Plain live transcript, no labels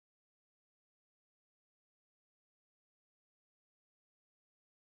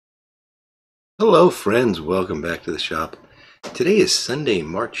Hello friends, welcome back to the shop. Today is Sunday,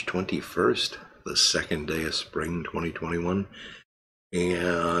 March 21st, the second day of spring 2021,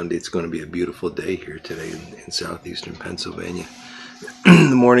 and it's going to be a beautiful day here today in southeastern Pennsylvania.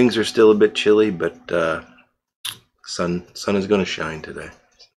 The mornings are still a bit chilly, but sun is going to shine today.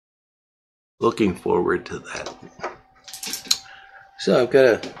 Looking forward to that. So I've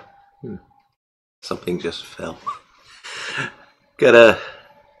got something just fell. Got a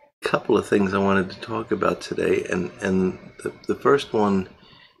couple of things I wanted to talk about today, and the first one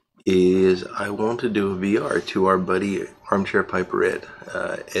is I want to do a VR to our buddy Armchair Piper Ed.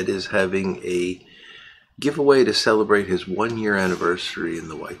 Ed is having a giveaway to celebrate his 1-year anniversary in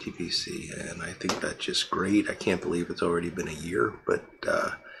the YTPC, and I think that's just great. I can't believe it's already been a year, but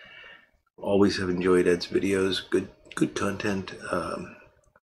always have enjoyed Ed's videos. Good content,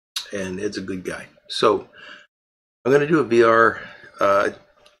 and Ed's a good guy. So I'm going to do a VR.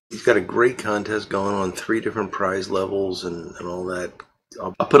 He's got a great contest going on, 3 different prize levels and all that.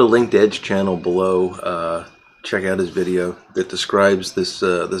 I'll put a link to Ed's channel below. Check out his video that describes this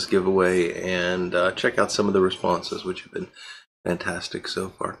this giveaway, and check out some of the responses, which have been fantastic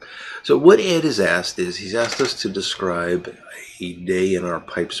so far. So what Ed has asked is, he's asked us to describe a day in our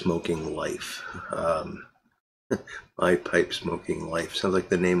pipe smoking life. My pipe smoking life sounds like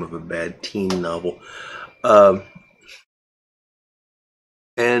the name of a bad teen novel.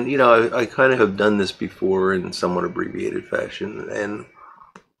 And, you know, I kind of have done this before in somewhat abbreviated fashion, and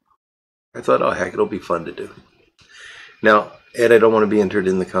I thought, oh, heck, it'll be fun to do. Now, Ed, I don't want to be entered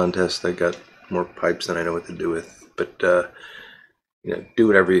in the contest. I got more pipes than I know what to do with, but, you know, do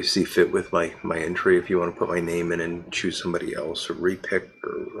whatever you see fit with my entry. If you want to put my name in and choose somebody else or repick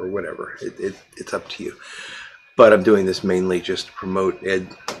or whatever, it's up to you. But I'm doing this mainly just to promote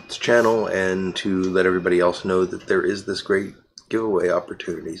Ed's channel and to let everybody else know that there is this great giveaway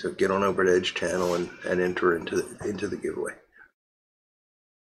opportunity. So get on over to Ed's channel and enter into the giveaway.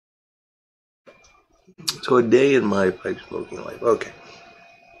 So a day in my pipe smoking life. Okay.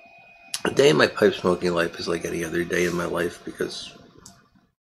 A day in my pipe smoking life is like any other day in my life, because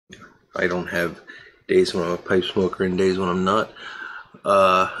I don't have days when I'm a pipe smoker and days when I'm not.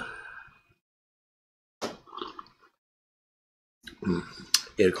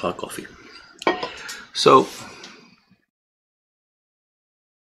 8 o'clock coffee. So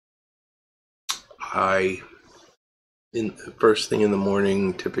first thing in the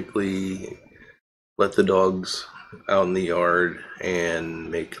morning, typically let the dogs out in the yard and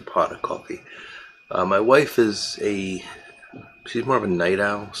make a pot of coffee. My wife is she's more of a night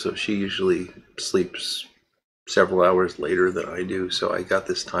owl, so she usually sleeps several hours later than I do. So I got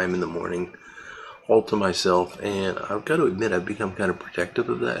this time in the morning all to myself, and I've got to admit, I've become kind of protective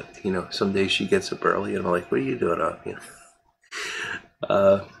of that. You know, some days she gets up early, and I'm like, "What are you doing up?" You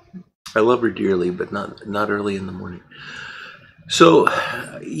know, I love her dearly, but not early in the morning. So,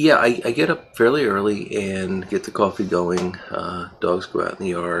 yeah, I get up fairly early and get the coffee going. Dogs go out in the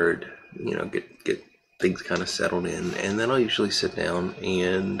yard, you know, get things kind of settled in, and then I'll usually sit down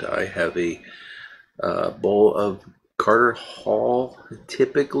and I have a bowl of Carter Hall.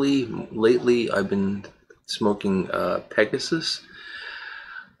 Typically, lately, I've been smoking Pegasus.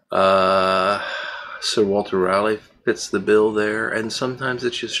 Sir Walter Raleigh fits the bill there, and sometimes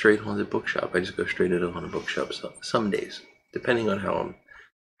it's just straight Haunted Bookshop. I just go straight into Haunted Bookshop some days, depending on how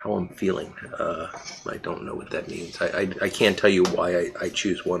I'm feeling. I don't know what that means. I can't tell you why I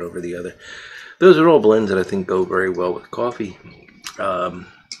choose one over the other. Those are all blends that I think go very well with coffee.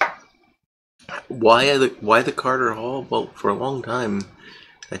 Why the Carter Hall? Well, for a long time,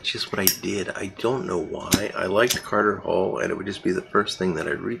 that's just what I did. I don't know why. I liked Carter Hall, and it would just be the first thing that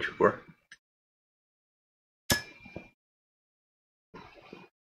I'd reach for.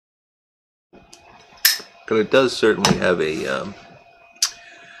 But it does certainly have a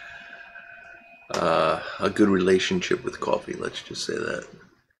good relationship with coffee. Let's just say that.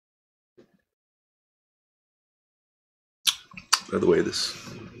 By the way, this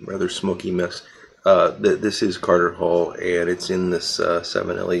rather smoky mess. This is Carter Hall, and it's in this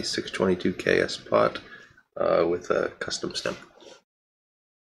 7LE 622 KS pot with a custom stem.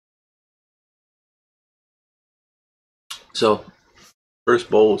 So, first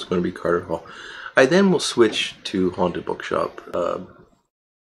bowl is going to be Carter Hall. I then will switch to Haunted Bookshop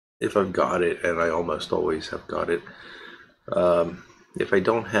if I've got it, and I almost always have got it. If I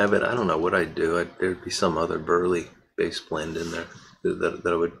don't have it, I don't know what I'd do. There'd be some other burley base blend in there that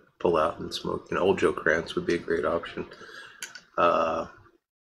I would pull out and smoke. You know, Old Joe Krantz would be a great option. Some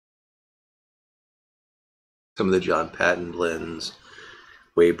of the John Patton blends,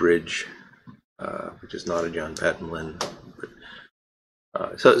 Weybridge, which is not a John Patton blend, but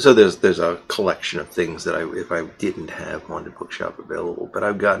So there's a collection of things that if I didn't have Haunted Bookshop available, but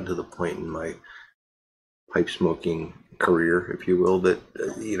I've gotten to the point in my pipe smoking career, if you will, that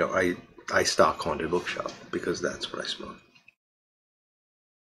I stock Haunted Bookshop because that's what I smoke.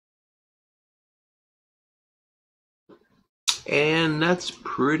 And that's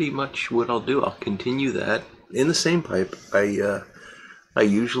pretty much what I'll do. I'll continue that in the same pipe. I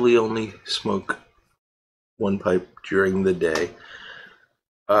usually only smoke one pipe during the day.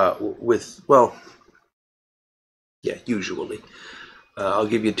 Usually. I'll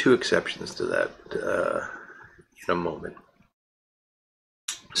give you two exceptions to that in a moment.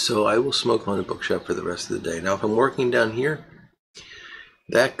 So I will smoke on a bookshop for the rest of the day. Now, if I'm working down here,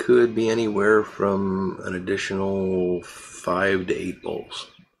 that could be anywhere from an additional 5 to 8 bowls,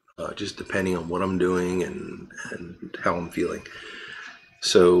 just depending on what I'm doing and how I'm feeling.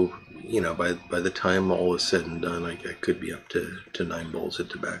 So, by the time all is said and done, I could be up to 9 bowls of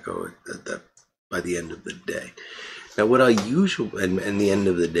tobacco by the end of the day. Now, what I usually, and the end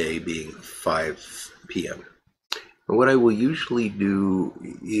of the day being 5 p.m. What I will usually do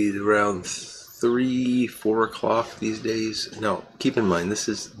is around 3, 4 o'clock these days. Now, keep in mind, this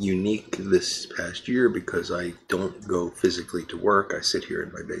is unique this past year because I don't go physically to work. I sit here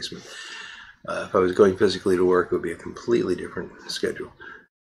in my basement. If I was going physically to work, it would be a completely different schedule.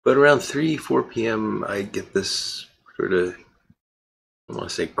 But around 3, 4 p.m., I get this sort of, I don't want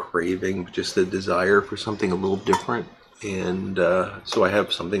to say craving, but just a desire for something a little different. And so I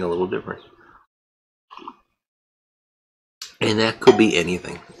have something a little different. And that could be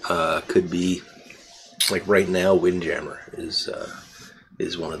anything. Could be, like right now, Windjammer is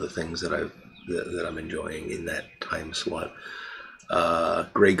one of the things that I'm enjoying in that time slot.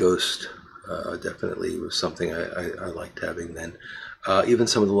 Grey Ghost definitely was something I liked having then. Even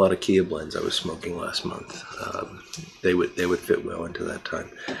some of the Latakia blends I was smoking last month, they would fit well into that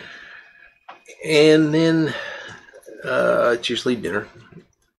time. And then it's usually dinner,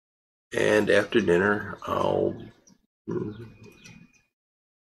 and after dinner I'll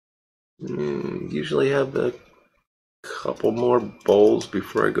usually have a couple more bowls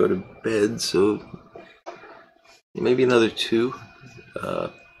before I go to bed, so maybe another 2,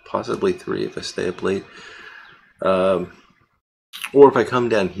 possibly 3 if I stay up late. Or if I come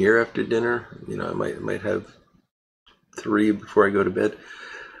down here after dinner, I might have 3 before I go to bed.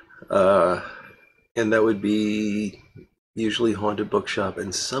 And that would be usually Haunted Bookshop.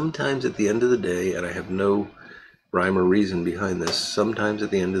 And sometimes at the end of the day, and I have no rhyme or reason behind this, sometimes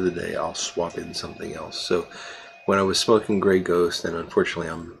at the end of the day, I'll swap in something else. So when I was smoking Grey Ghost, and unfortunately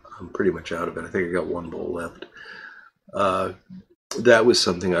I'm pretty much out of it. I think I got 1 bowl left. That was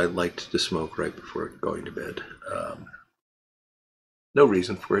something I liked to smoke right before going to bed. No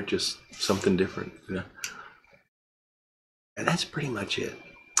reason for it, just something different, And that's pretty much it.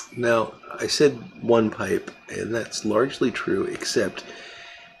 Now, I said 1 pipe, and that's largely true, except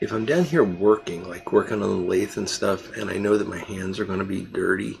if I'm down here working, like working on the lathe and stuff, and I know that my hands are going to be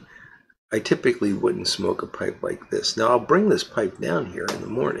dirty, I typically wouldn't smoke a pipe like this. Now, I'll bring this pipe down here in the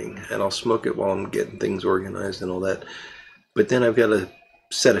morning, and I'll smoke it while I'm getting things organized and all that. But then I've got a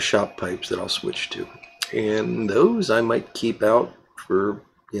set of shop pipes that I'll switch to. And those I might keep out for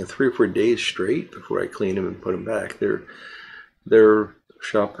 3 or 4 days straight before I clean them and put them back. They're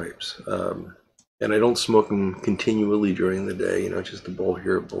shop pipes, and I don't smoke them continually during the day. Just a bowl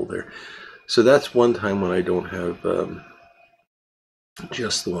here, a bowl there. So that's one time when I don't have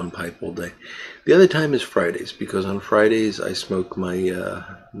just the 1 pipe all day. The other time is Fridays, because on Fridays I smoke my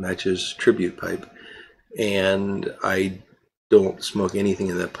Matches Tribute pipe, and I don't smoke anything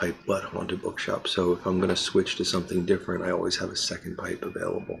in that pipe but Haunted Bookshop. So if I'm going to switch to something different, I always have a second pipe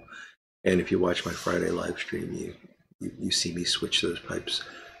available. And if you watch my Friday live stream, you see me switch those pipes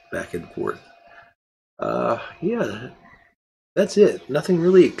back and forth. Yeah, that's it. Nothing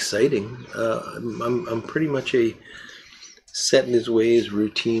really exciting. I'm pretty much a set in his ways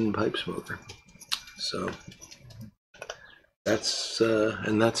routine pipe smoker. So that's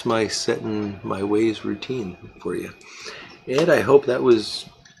my set in my ways routine for you. And I hope that was,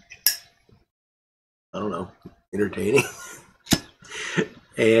 I don't know, entertaining.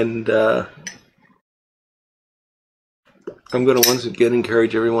 And I'm going to once again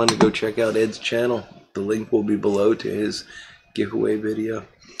encourage everyone to go check out Ed's channel. The link will be below to his giveaway video.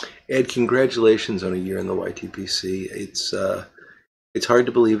 Ed, congratulations on a year in the YTPC. It's hard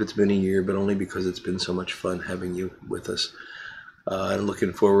to believe it's been a year, but only because it's been so much fun having you with us. I'm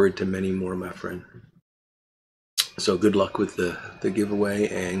looking forward to many more, my friend. So good luck with the giveaway,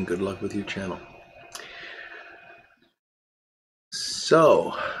 and good luck with your channel.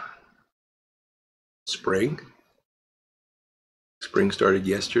 So, spring Spring started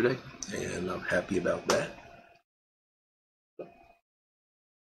yesterday, and I'm happy about that.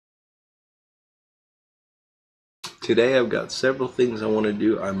 Today I've got several things I want to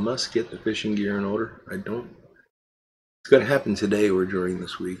do. I must get the fishing gear in order. It's going to happen today or during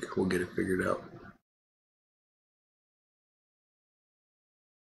this week. We'll get it figured out.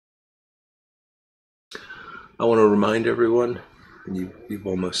 I want to remind everyone, you've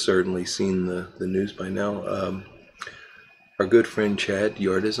almost certainly seen the news by now, our good friend Chad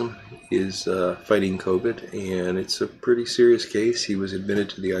Yardisim is fighting COVID, and it's a pretty serious case. He was admitted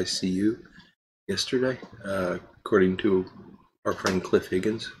to the ICU yesterday, according to our friend Cliff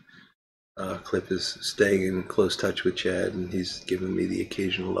Higgins. Cliff is staying in close touch with Chad, and he's given me the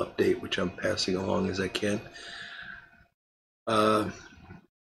occasional update, which I'm passing along as I can.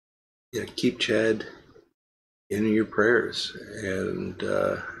 Keep Chad in your prayers, and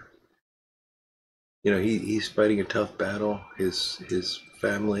he's fighting a tough battle. His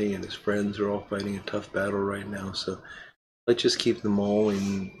family and his friends are all fighting a tough battle right now. So let's just keep them all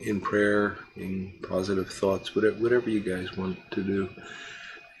in prayer, in positive thoughts, whatever you guys want to do.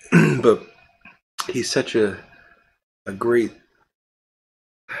 But he's such a great,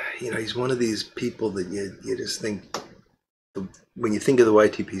 he's one of these people that you just think, when you think of the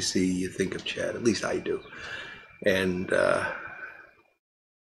YTPC, you think of Chad. At least I do. And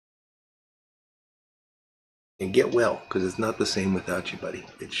get well, because it's not the same without you, buddy.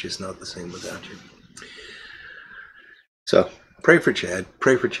 It's just not the same without you. So pray for Chad.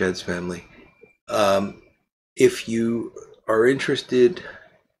 Pray for Chad's family. If you are interested,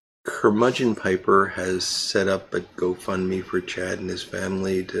 Curmudgeon Piper has set up a GoFundMe for Chad and his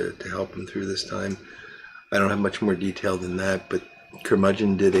family to help him through this time. I don't have much more detail than that, but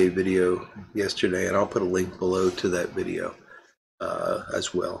Curmudgeon did a video yesterday, and I'll put a link below to that video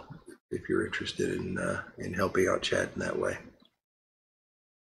as well, if you're interested in helping out Chad in that way.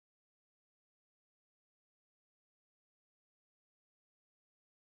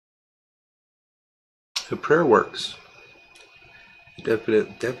 The prayer works.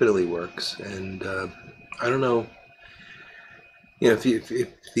 It definitely works, and I don't know. If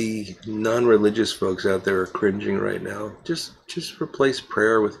the non-religious folks out there are cringing right now, just replace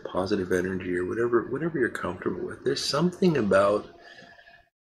prayer with positive energy or whatever you're comfortable with. There's something about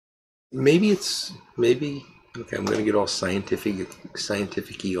maybe okay, I'm going to get all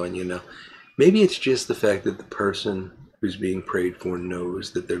scientific-y on you now. Maybe it's just the fact that the person who's being prayed for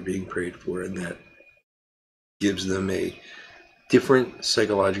knows that they're being prayed for, and that gives them a different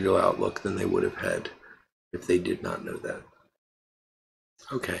psychological outlook than they would have had if they did not know that.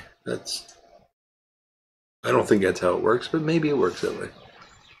 Okay, I don't think that's how it works, but maybe it works that way.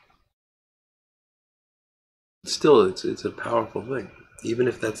 Still, it's a powerful thing. Even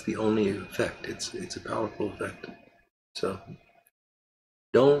if that's the only effect, it's a powerful effect. So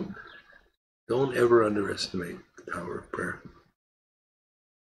don't ever underestimate the power of prayer.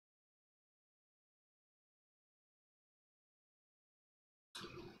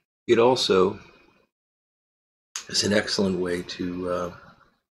 It also is an excellent way to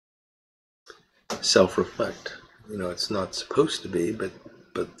self-reflect. It's not supposed to be, but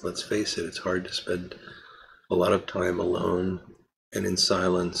let's face it, it's hard to spend a lot of time alone and in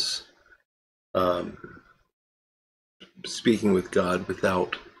silence, speaking with God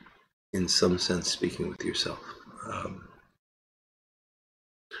without, in some sense, speaking with yourself,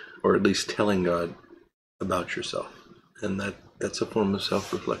 or at least telling God about yourself, and that's a form of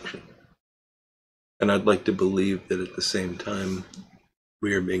self-reflection. And I'd like to believe that at the same time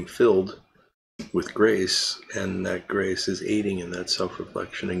we are being filled with grace, and that grace is aiding in that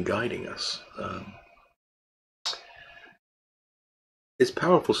self-reflection and guiding us. It's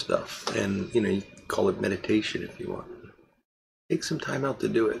powerful stuff, and you call it meditation if you want. Take some time out to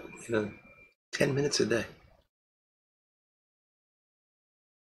do it. 10 minutes a day.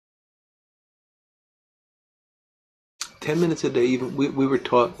 $10 a day. Even we were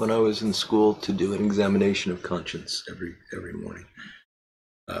taught when I was in school to do an examination of conscience every morning.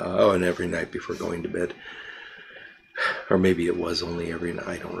 And every night before going to bed. Or maybe it was only every night,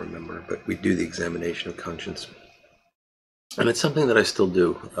 I don't remember, but we do the examination of conscience. And it's something that I still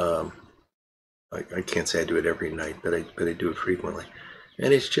do. I can't say I do it every night, but I do it frequently.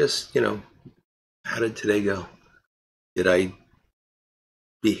 And it's just, how did today go? Did I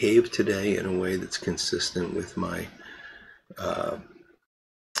behave today in a way that's consistent with my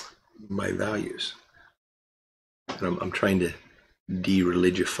values? And I'm trying to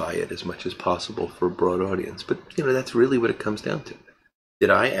de-religify it as much as possible for a broad audience. But, that's really what it comes down to. Did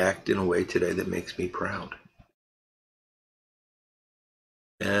I act in a way today that makes me proud?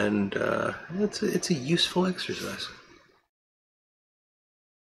 And it's a useful exercise.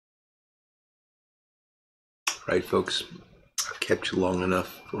 right, folks, I've kept you long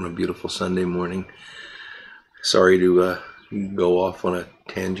enough on a beautiful Sunday morning. Sorry to go off on a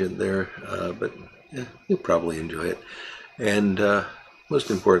tangent there, but yeah, you'll probably enjoy it. And most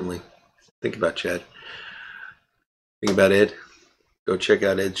importantly, think about Chad. Think about Ed. Go check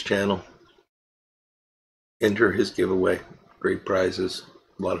out Ed's channel. Enter his giveaway. Great prizes.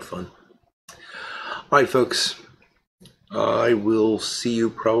 A lot of fun. All right, folks. I will see you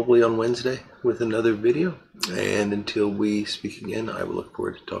probably on Wednesday with another video. And until we speak again, I will look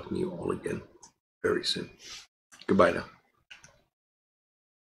forward to talking to you all again very soon. Goodbye now.